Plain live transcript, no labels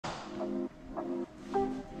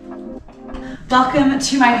Welcome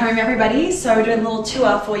to my home, everybody. So we're doing a little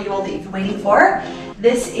tour for you all that you've been waiting for.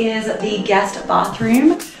 This is the guest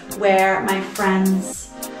bathroom where my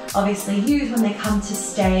friends obviously use when they come to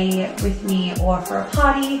stay with me or for a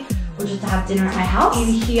party or just to have dinner at my house. In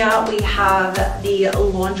here we have the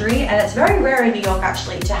laundry, and it's very rare in New York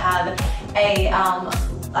actually to have a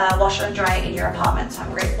washer and dryer in your apartment, so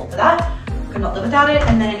I'm grateful for that. Could not live without it.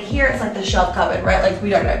 And then in here it's like the shelf cupboard, right? Like we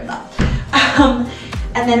don't open that.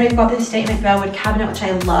 And then we've got this statement Bellwood cabinet, which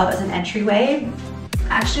I love as an entryway.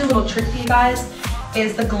 Actually, a little trick for you guys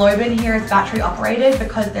is the globe in here is battery operated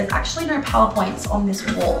because there's actually no power points on this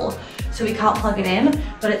wall. So we can't plug it in,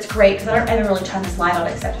 but it's great because I don't ever really turn this light on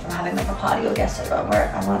except if I'm having like a party or guest over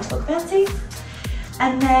where I want it to look fancy.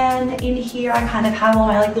 And then in here, I kind of have all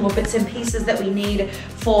my like little bits and pieces that we need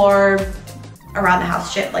for around the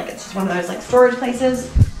house shit. Like it's just one of those like storage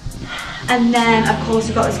places. And then of course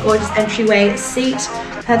we've got this gorgeous entryway seat,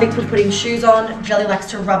 perfect for putting shoes on. Jelly likes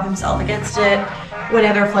to rub himself against it.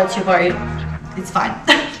 Whatever floats your boat, it's fine.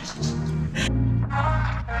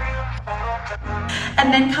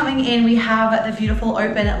 And then coming in, we have the beautiful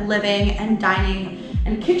open living and dining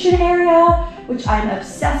and kitchen area, which I'm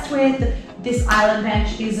obsessed with. This island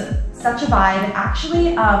bench is such a vibe. It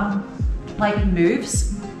actually like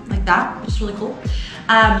moves like that, which is really cool.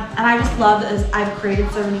 And I just love that I've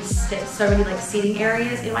created so many like seating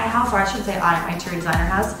areas in my house, or I should say my interior designer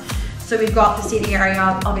has. So we've got the seating area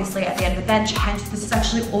obviously at the end of the bench, hence this is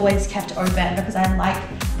actually always kept open because I like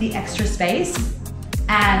the extra space.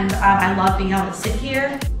 And I love being able to sit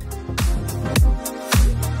here.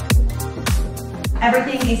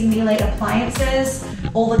 Everything is Miele appliances.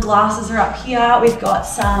 All the glasses are up here. We've got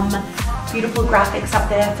some beautiful graphics up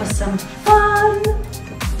there for some fun.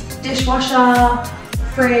 Dishwasher,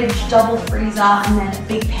 fridge, double freezer, and then a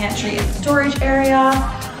big pantry and storage area.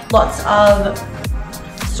 Lots of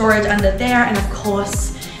storage under there, and of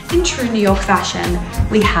course, in true New York fashion,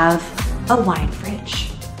 we have a wine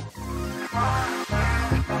fridge.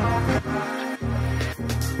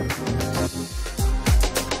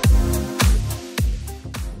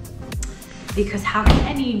 Because how can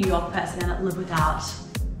any New York person live without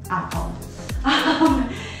alcohol?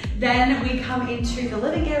 Then we come into the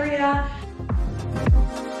living area.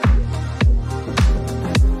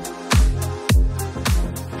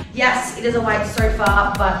 Yes, it is a white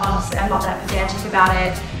sofa, but honestly, I'm not that pedantic about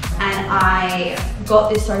it. And I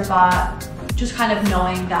got this sofa just kind of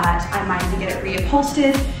knowing that I might need to get it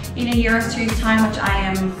reupholstered in a year or two's time, which I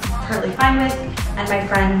am totally fine with. And my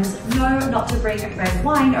friends know not to bring red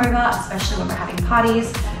wine over, especially when we're having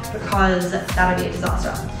parties, because that would be a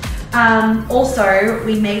disaster. Also,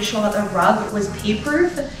 we made sure that the rug was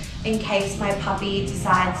pee-proof in case my puppy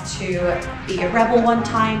decides to be a rebel one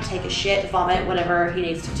time, take a shit, vomit, whatever he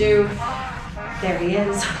needs to do. There he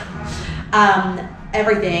is.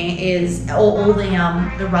 Everything is, all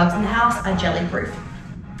the rugs in the house are jelly-proof.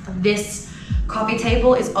 This coffee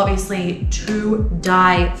table is obviously to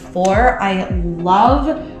die for. I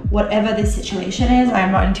love whatever this situation is.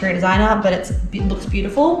 I'm not an interior designer, but it looks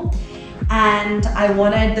beautiful. And I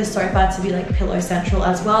wanted the sofa to be like pillow central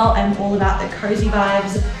as well. I'm all about the cozy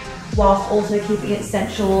vibes, whilst also keeping it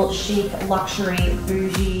sensual, chic, luxury,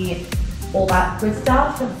 bougie, all that good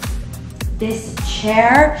stuff. This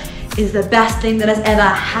chair is the best thing that has ever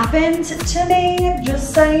happened to me.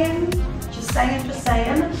 Just saying, just saying, just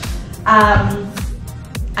saying.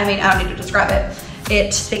 I mean, I don't need to describe it.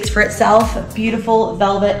 It speaks for itself. A beautiful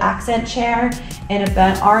velvet accent chair in a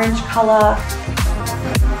burnt orange color.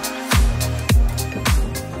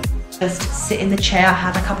 Just sit in the chair,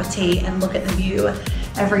 have a cup of tea, and look at the view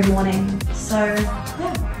every morning. So,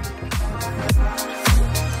 yeah.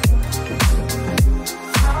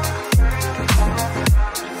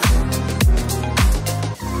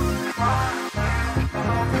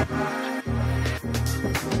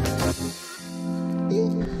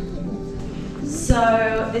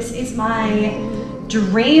 So this is my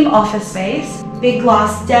dream office space. Big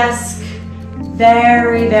glass desk,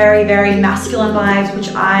 very, very, very masculine vibes, which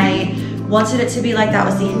I wanted it to be like. That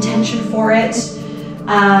was the intention for it.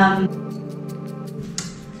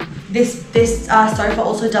 This sofa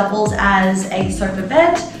also doubles as a sofa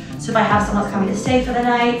bed. So if I have someone coming to stay for the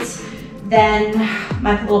night, then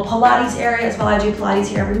my little Pilates area as well. I do Pilates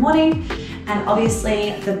here every morning. And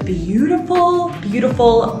obviously the beautiful,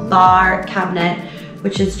 beautiful bar cabinet,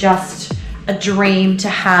 which is just a dream to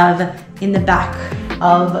have in the back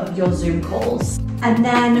of your Zoom calls. And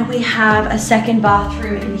then we have a second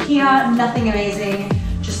bathroom in here, nothing amazing,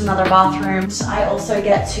 just another bathroom. So I also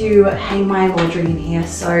get to hang my laundry in here.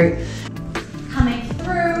 So coming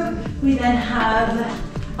through, we then have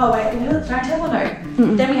Oh wait, we have the dining table?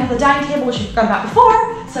 No. Then we have the dining table, which we've gone about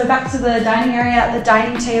before. So back to the dining area. The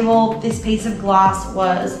dining table, this piece of glass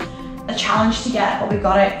was a challenge to get, but we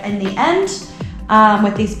got it in the end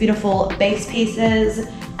with these beautiful base pieces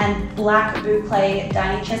and black boucle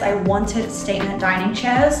dining chairs. I wanted statement dining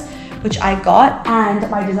chairs, which I got, and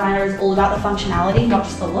my designer is all about the functionality, not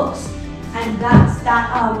just the looks. And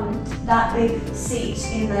that big seat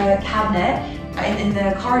in the cabinet, in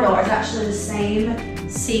the corridor, is actually the same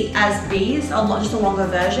seat as these, just a longer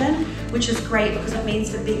version, which is great because it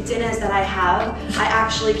means for big dinners that I have, I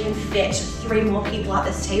actually can fit 3 more people at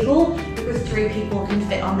this table because 3 people can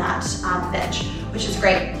fit on that bench, which is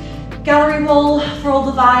great. Gallery wall for all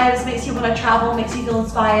the vibes, makes you want to travel, makes you feel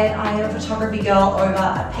inspired. I am a photography girl over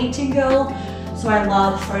a painting girl, so I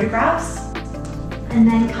love photographs. And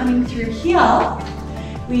then coming through here,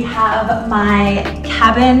 we have my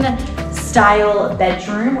cabin style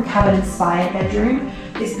bedroom, or cabin inspired bedroom.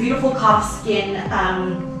 This beautiful calf skin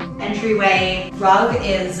entryway rug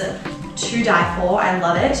is to die for, I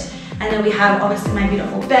love it. And then we have obviously my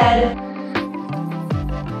beautiful bed.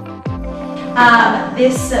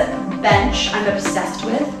 This bench I'm obsessed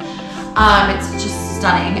with. It's just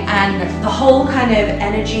stunning, and the whole kind of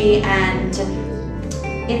energy and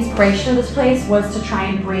inspiration of this place was to try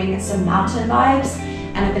and bring some mountain vibes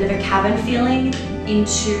and a bit of a cabin feeling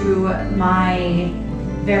into my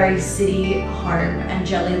very city home, and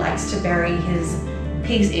Jelly likes to bury his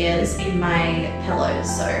pig's ears in my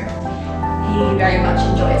pillows, so he very much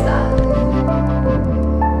enjoys that.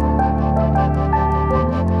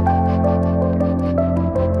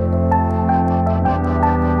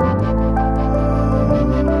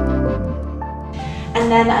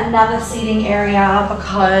 And then another seating area,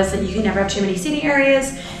 because you can never have too many seating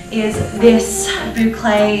areas, is this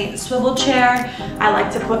boucle swivel chair. I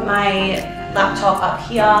like to put my laptop up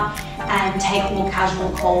here and take little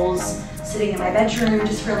casual calls sitting in my bedroom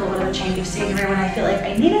just for a little bit of a change of scenery when I feel like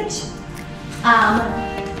I need it.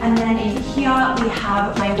 And then in here we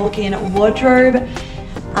have my walk-in wardrobe.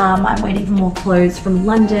 I'm waiting for more clothes from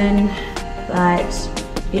London, but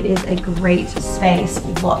it is a great space,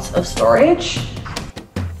 lots of storage.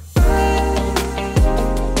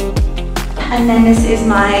 And then this is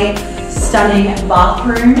my stunning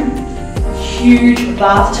bathroom. Huge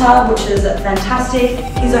bathtub, which is fantastic.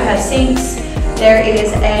 These are her sinks. There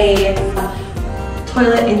is a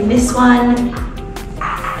toilet in this one.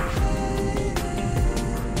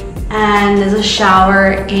 And there's a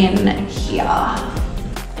shower in here.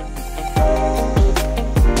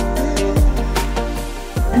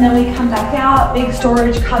 And then we come back out, big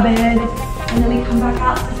storage cupboard. And then we come back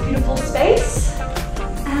out to this beautiful space.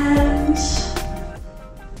 And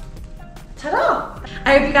ta-da!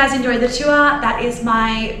 I hope you guys enjoyed the tour. That is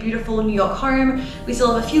my beautiful New York home. We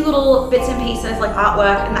still have a few little bits and pieces like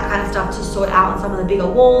artwork and that kind of stuff to sort out on some of the bigger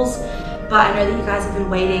walls. But I know that you guys have been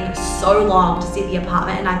waiting so long to see the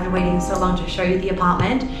apartment, and I've been waiting so long to show you the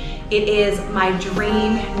apartment. It is my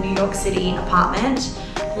dream New York City apartment,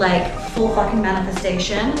 like full fucking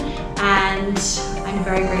manifestation, and I'm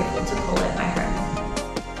very grateful to call it my home.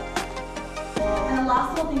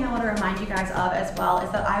 Last little thing I want to remind you guys of as well is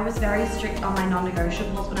that I was very strict on my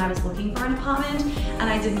non-negotiables when I was looking for an apartment, and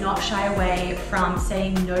I did not shy away from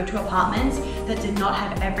saying no to apartments that did not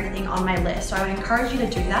have everything on my list. So I would encourage you to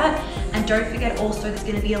do that, and don't forget also there's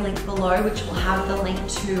going to be a link below which will have the link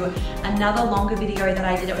to another longer video that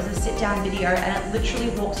I did. It was a sit-down video, and it literally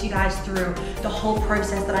walks you guys through the whole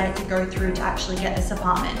process that I had to go through to actually get this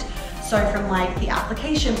apartment. So from like the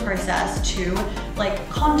application process to like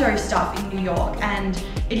condo stuff in New York, and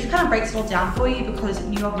it just kind of breaks it all down for you because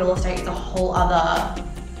New York real estate is a whole other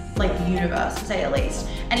like universe, to say the least.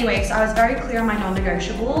 Anyway, so I was very clear on my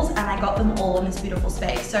non-negotiables, and I got them all in this beautiful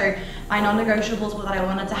space. So my non-negotiables were that I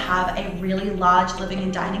wanted to have a really large living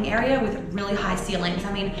and dining area with really high ceilings.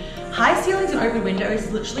 I mean, high ceilings and open windows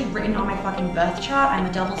is literally written on my fucking birth chart. I'm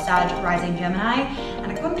a double Sag rising Gemini,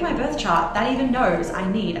 and according to my birth chart, that even knows I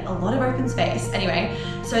need a lot of open space. Anyway,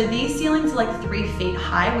 so these ceilings are like 3 feet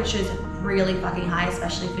high, which is really fucking high,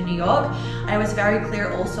 especially for New York. I was very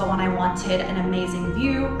clear also when I wanted an amazing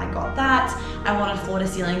view, I got that. I wanted floor to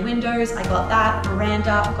ceiling windows, I got that.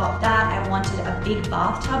 Veranda, got that. I wanted a big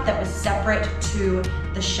bathtub that was separate to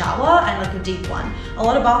the shower, and like a deep one. A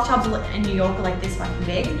lot of bathtubs in New York are like this fucking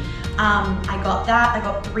big. I got that. I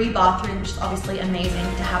got 3 bathrooms, which is obviously amazing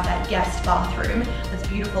to have that guest bathroom that's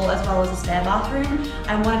beautiful, as well as a spare bathroom.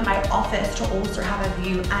 I wanted my office to also have a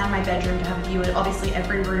view, and my bedroom to have a view, and obviously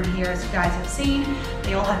every room here, as you guys have seen,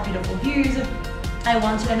 they all have beautiful views. I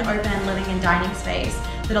wanted an open living and dining space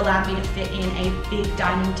that allowed me to fit in a big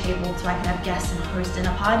dining table so I could have guests and host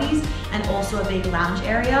dinner parties, and also a big lounge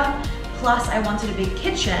area. Plus I wanted a big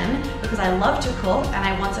kitchen because I love to cook, and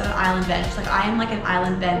I wanted an island bench. Like, I am like an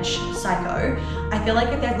island bench psycho. I feel like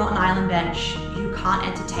if there's not an island bench, you can't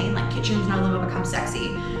entertain. Like, kitchens no longer become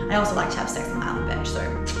sexy. I also like to have sex on an island bench, so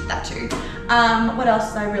that too. What else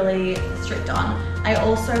was I really strict on? I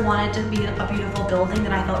also wanted to be a beautiful building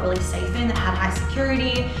that I felt really safe in, that had high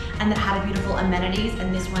security, and that had beautiful amenities,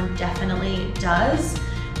 and this one definitely does.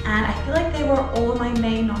 And I feel like they were all of my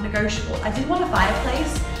main non-negotiables. I did want a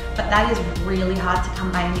fireplace, but that is really hard to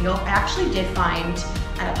come by in New York. I actually did find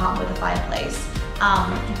an apartment with a fireplace,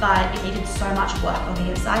 but it needed so much work on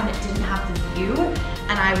the inside and it didn't have the view,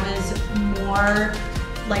 and I was more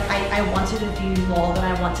like, I wanted a view more than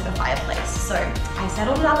I wanted a fireplace. So I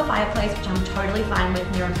settled without a fireplace, which I'm totally fine with.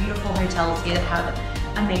 There are beautiful hotels here that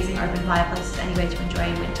have amazing open fireplaces anyway to enjoy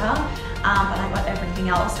in winter. But I got everything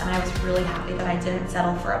else, and I was really happy that I didn't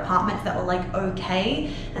settle for apartments that were like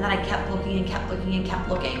okay, and then I kept looking and kept looking and kept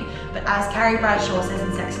looking. But as Carrie Bradshaw says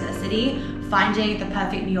in Sex and the City, finding the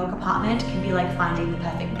perfect New York apartment can be like finding the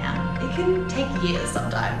perfect man. It can take years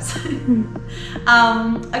sometimes.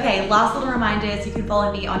 Okay, last little reminder is you can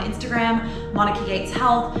follow me on Instagram, Monica Yates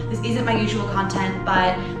Health. This isn't my usual content,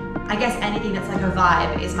 but I guess anything that's like a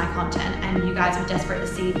vibe is my content, and you guys are desperate to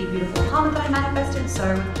see the beautiful apartment that I manifested,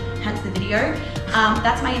 so hence the video.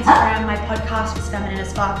 That's my Instagram. My podcast is Feminine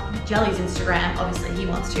as Fuck. Jelly's Instagram, obviously he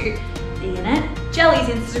wants to be in it. Jelly's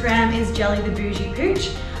Instagram is Jelly the Bougie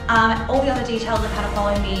Pooch. All the other details of how to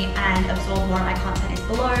follow me and absorb more of my content is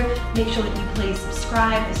below. Make sure that you please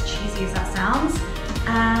subscribe, as cheesy as that sounds.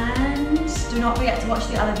 And do not forget to watch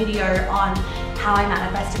the other video on how I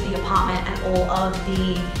manifested the apartment and all of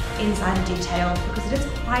the insider details, because it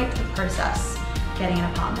is quite the process getting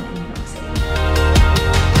an apartment in New York City.